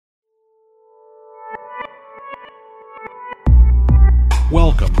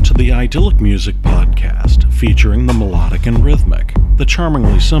Welcome to the Idyllic Music Podcast, featuring the melodic and rhythmic, the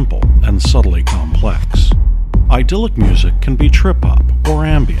charmingly simple and subtly complex. Idyllic music can be trip-hop or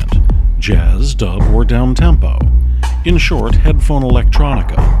ambient, jazz, dub, or down-tempo. In short, headphone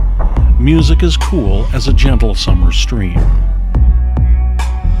electronica. Music is cool as a gentle summer stream.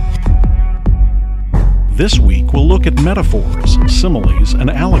 This week we'll look at metaphors, similes, and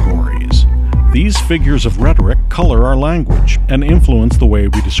allegories. These figures of rhetoric color our language and influence the way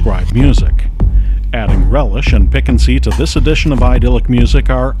we describe music. Adding relish and piquancy to this edition of Idyllic Music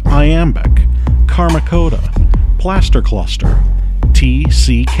are iambic, karma coda, plaster cluster,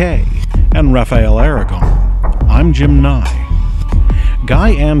 TCK, and Raphael Aragon. I'm Jim Nye.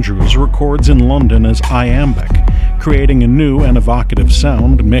 Guy Andrews records in London as iambic, creating a new and evocative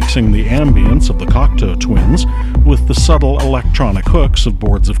sound mixing the ambience of the Cocteau Twins with the subtle electronic hooks of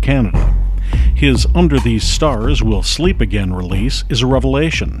Boards of Canada. His Under These Stars We'll Sleep Again release is a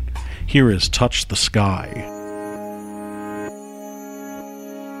revelation. Here is Touch the Sky.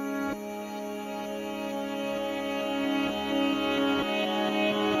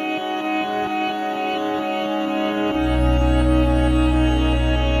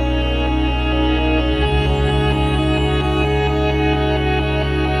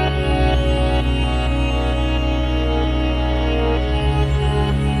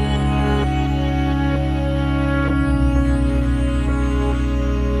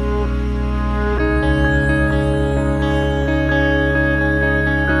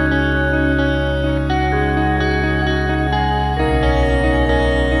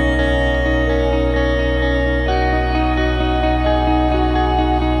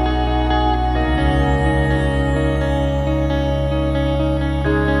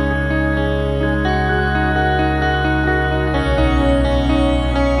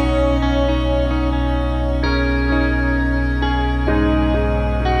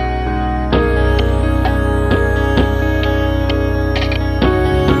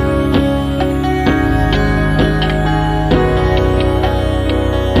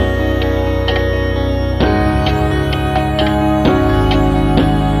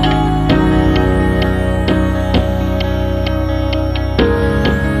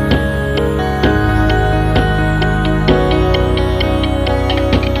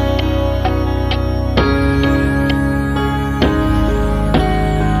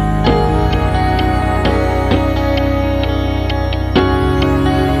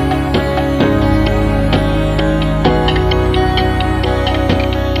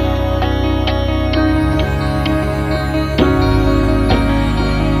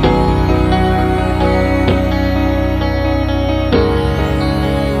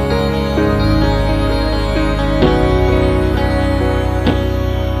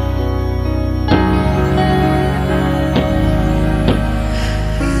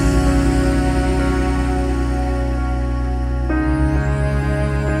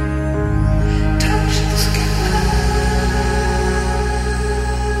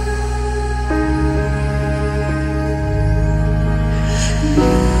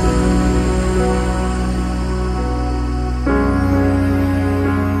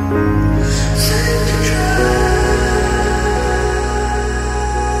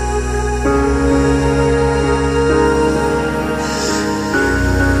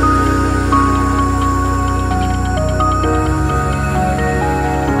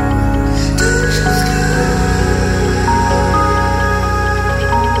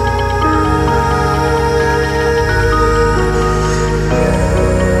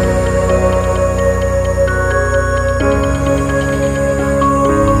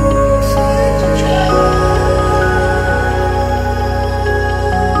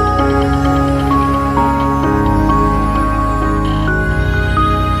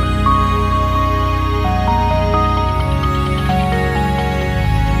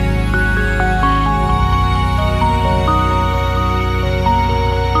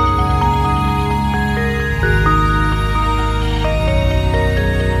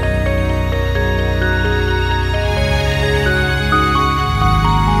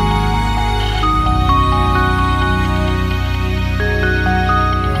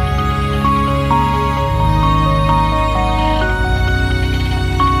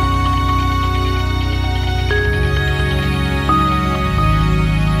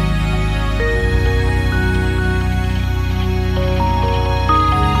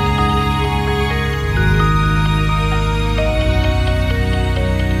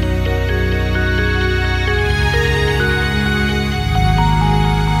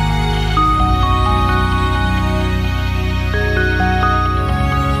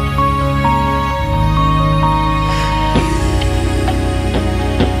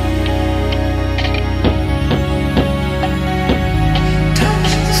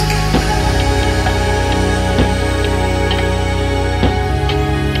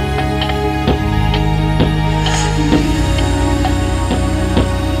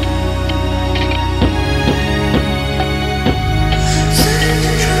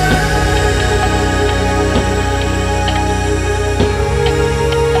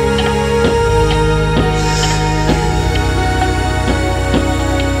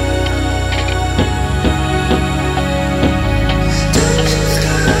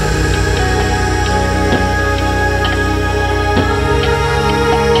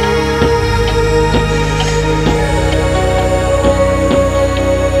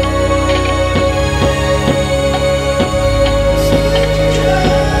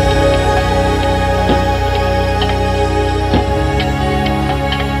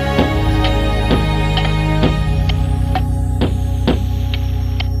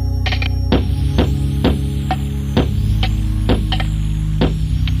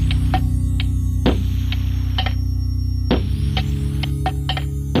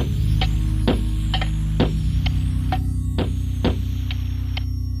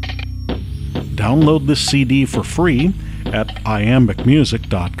 Download this CD for free at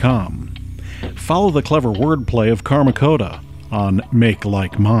iambicmusic.com. Follow the clever wordplay of Karmakota on Make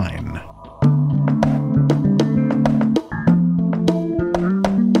Like Mine.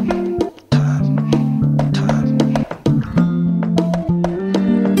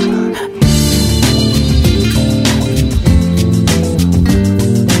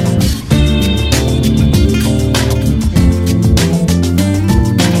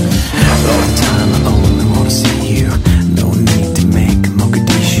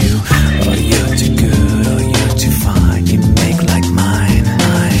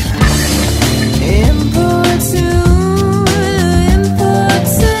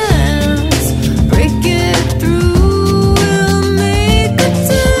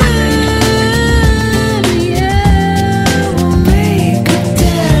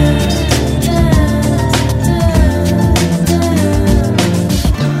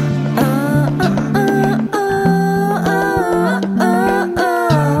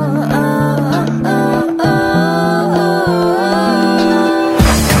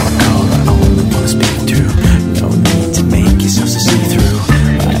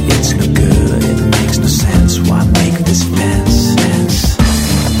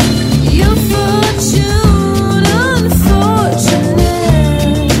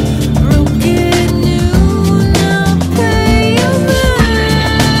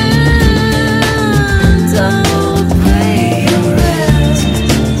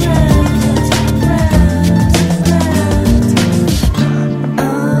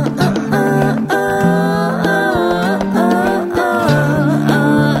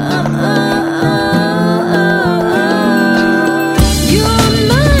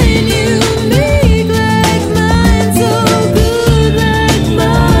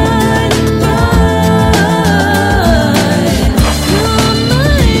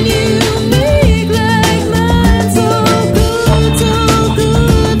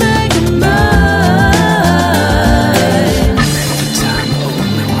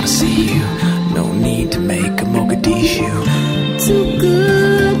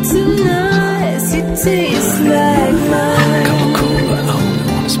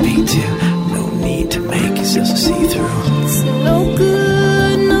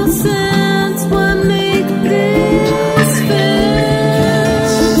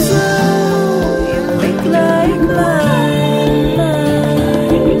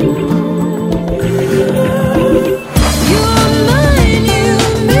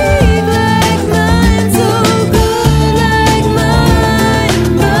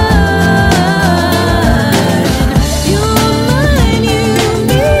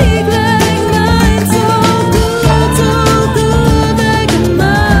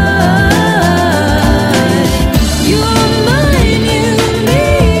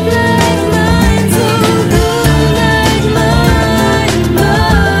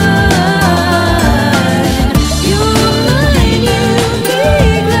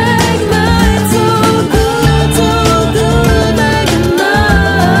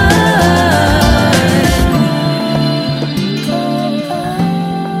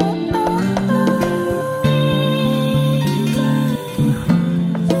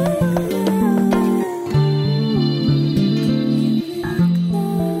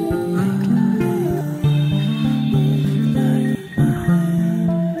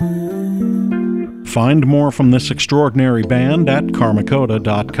 Find more from this extraordinary band at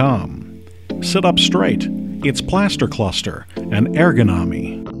karmakota.com. Sit up straight. It's Plaster Cluster and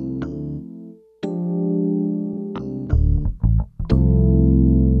Ergonomy.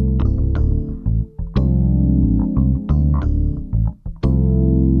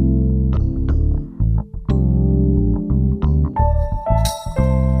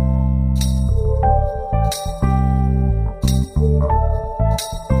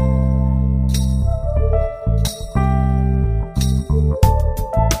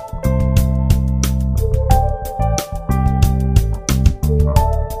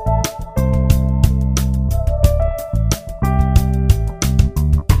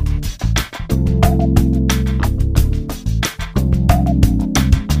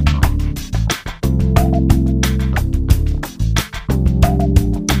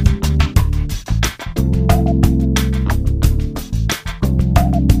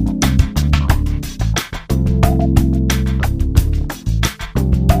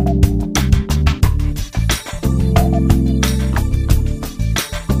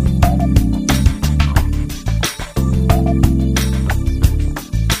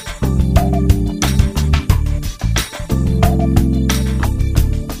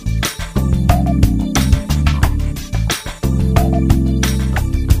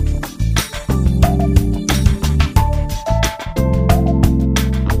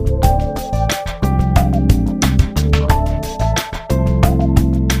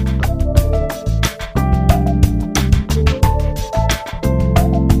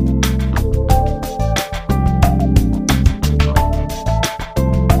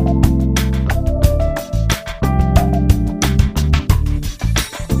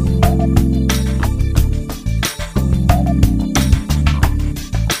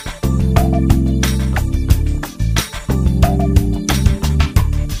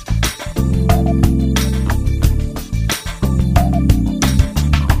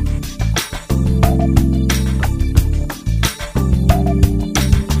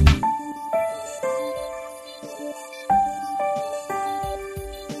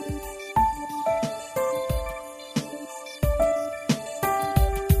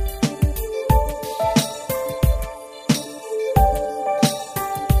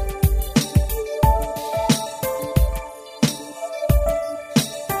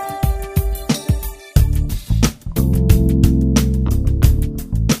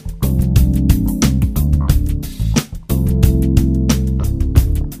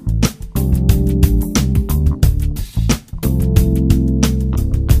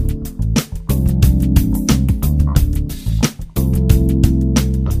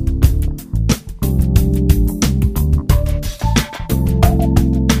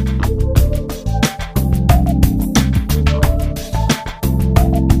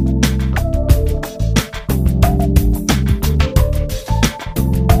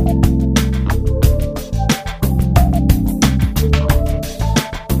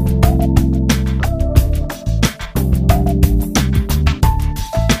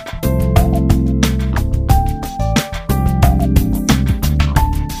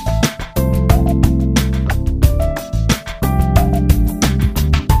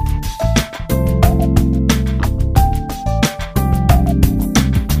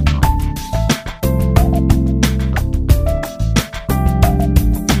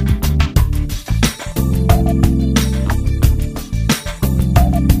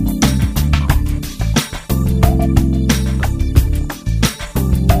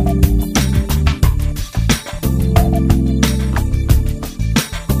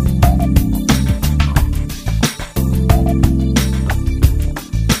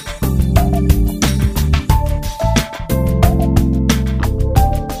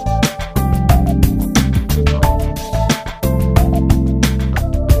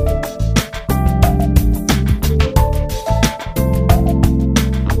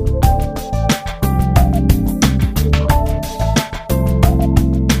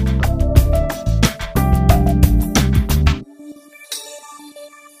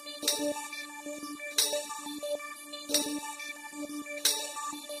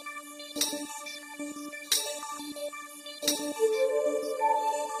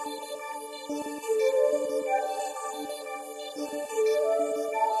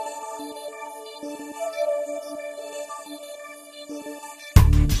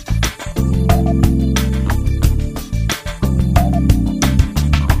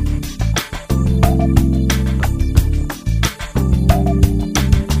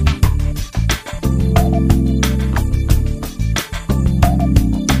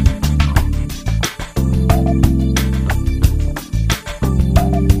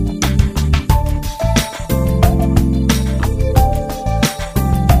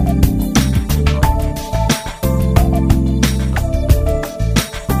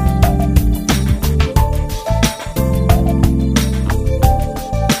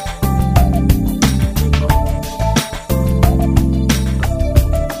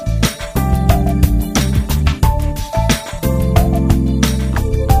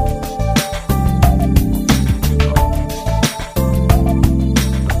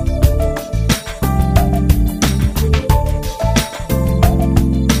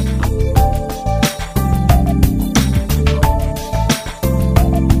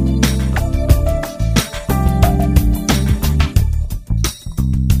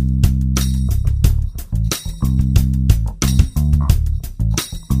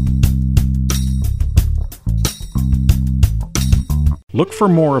 Look for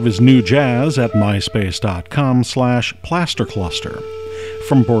more of his new jazz at myspace.com/plastercluster.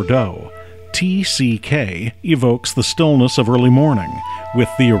 From Bordeaux, TCK evokes the stillness of early morning with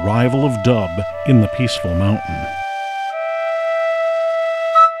the arrival of dub in the peaceful mountain.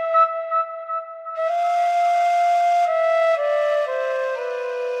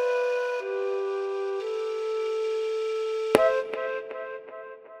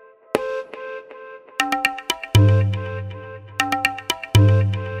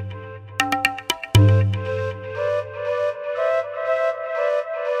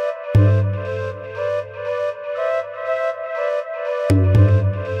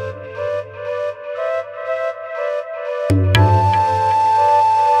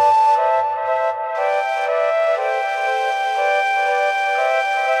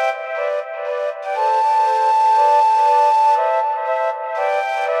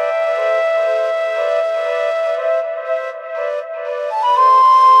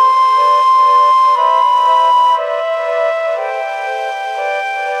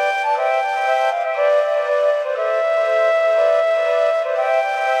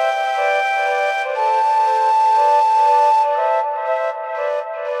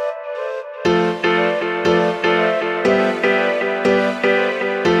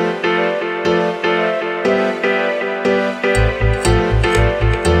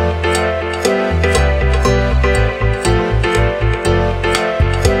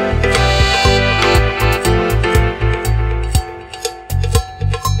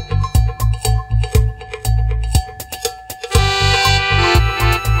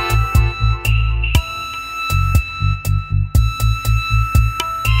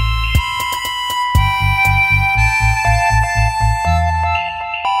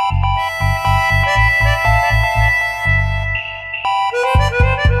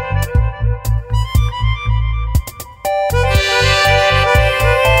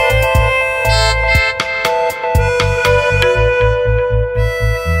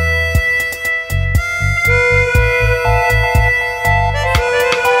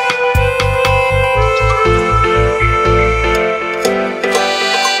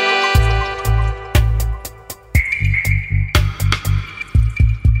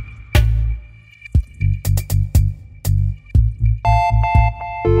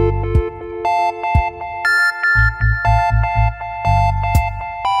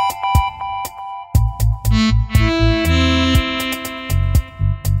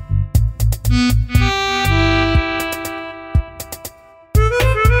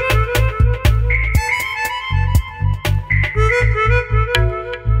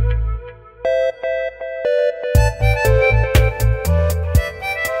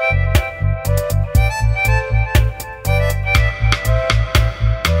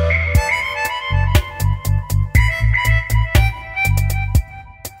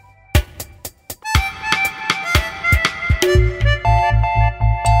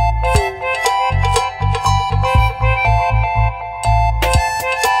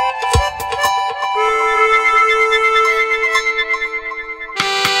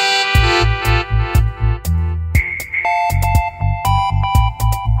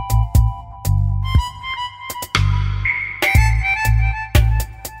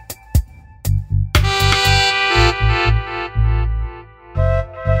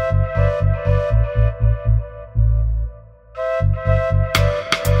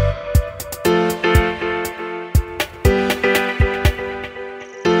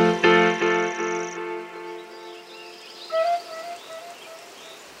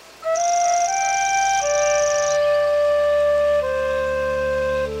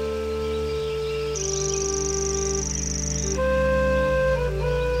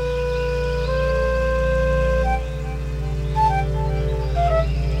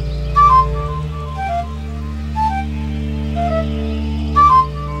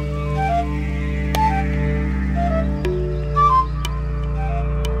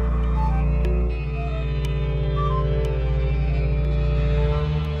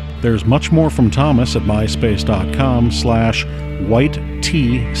 There's much more from Thomas at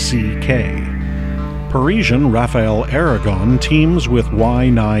myspace.com/whitetck. Parisian Raphael Aragon teams with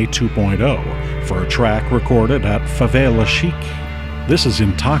Y9 2.0 for a track recorded at Favela Chic. This is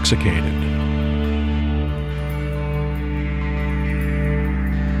Intoxicated.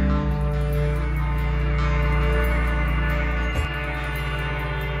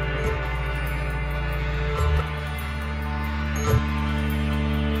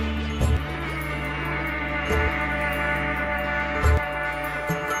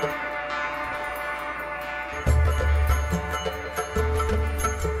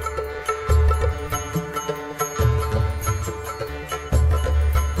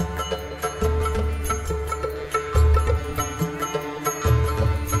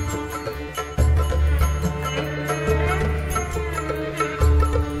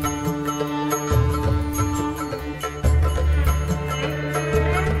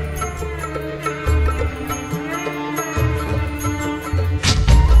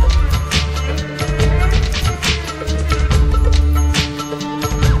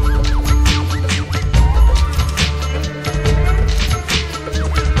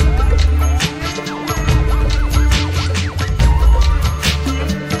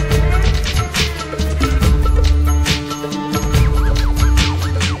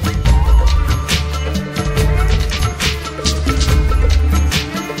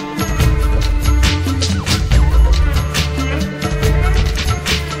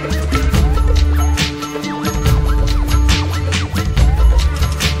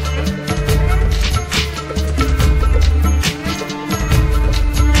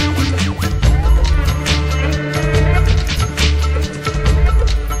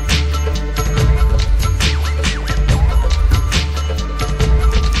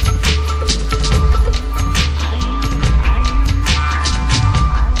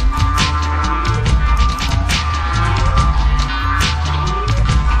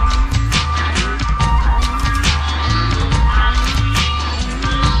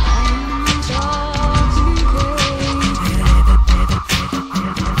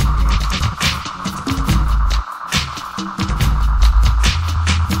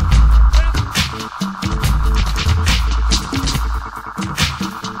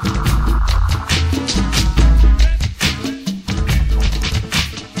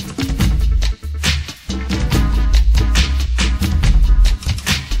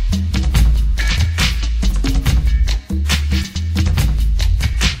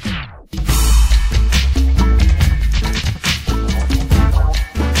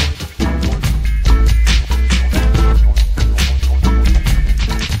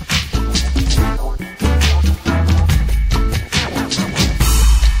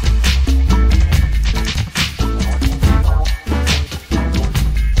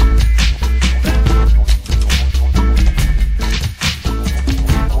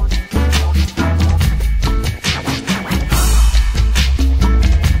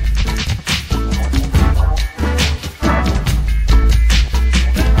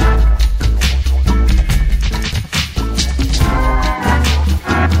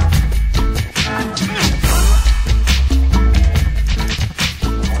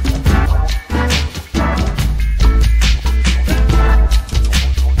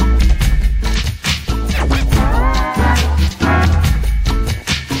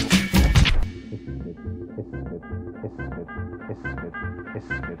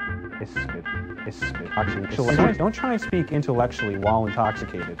 Don't try and speak intellectually while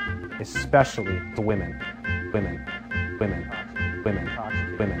intoxicated, especially to women. Women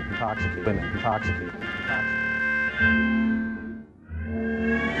intoxicated.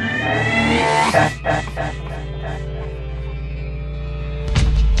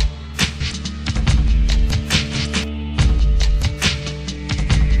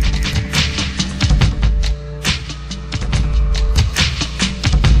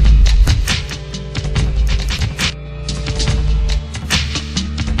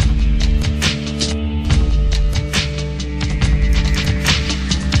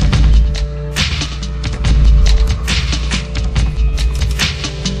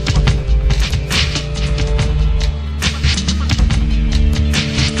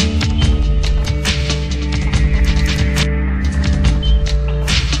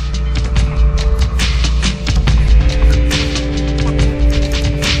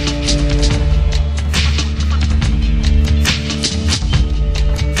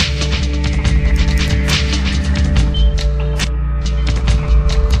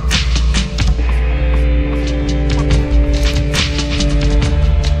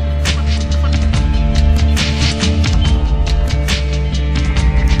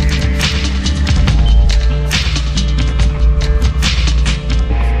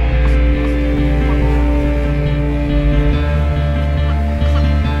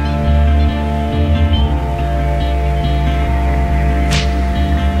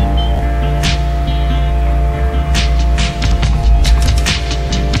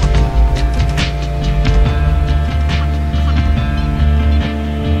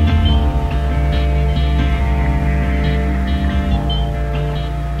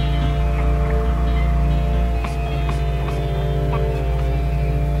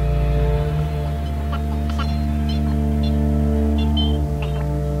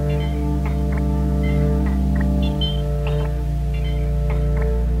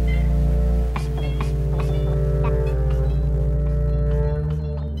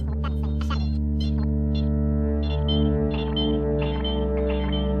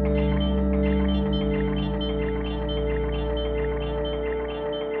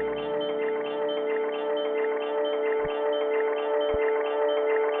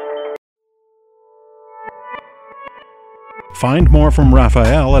 Find more from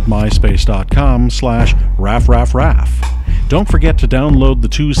Raphael at myspace.com/raffraffraff. Don't forget to download the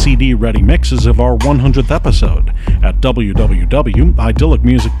 2 CD-ready mixes of our 100th episode at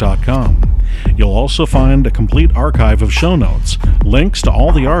www.idyllicmusic.com. You'll also find a complete archive of show notes, links to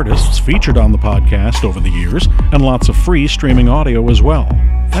all the artists featured on the podcast over the years, and lots of free streaming audio as well.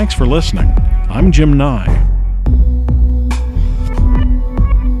 Thanks for listening. I'm Jim Nye.